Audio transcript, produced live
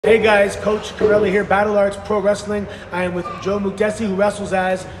Hey guys, Coach Carelli here, Battle Arts Pro Wrestling. I am with Joe Moukdessi, who wrestles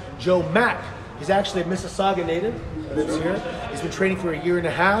as Joe Mack. He's actually a Mississauga native, lives here. He's been training for a year and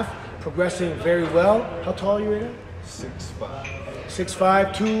a half, progressing very well. How tall are you right now? 6'5".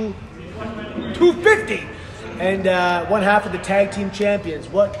 6'5", 250, and one half of the tag team champions.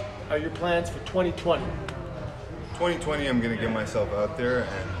 What are your plans for 2020? 2020, I'm going to get myself out there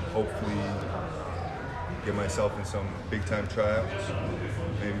and hopefully get myself in some big-time tryouts,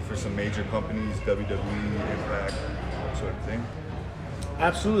 maybe for some major companies, WWE, Impact, sort of thing.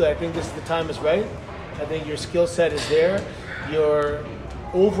 Absolutely. I think the time is right. I think your skill set is there. Your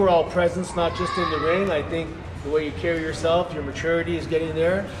overall presence, not just in the ring, I think the way you carry yourself, your maturity is getting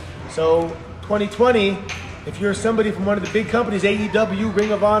there. So 2020, if you're somebody from one of the big companies, AEW,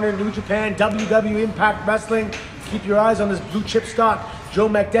 Ring of Honor, New Japan, WWE, Impact Wrestling, keep your eyes on this blue chip stock, Joe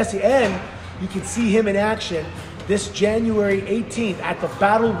Moukdessi, and you can see him in action this January 18th at the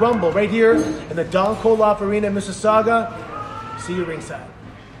Battle Rumble right here in the Don Koloff Arena in Mississauga. See you ringside.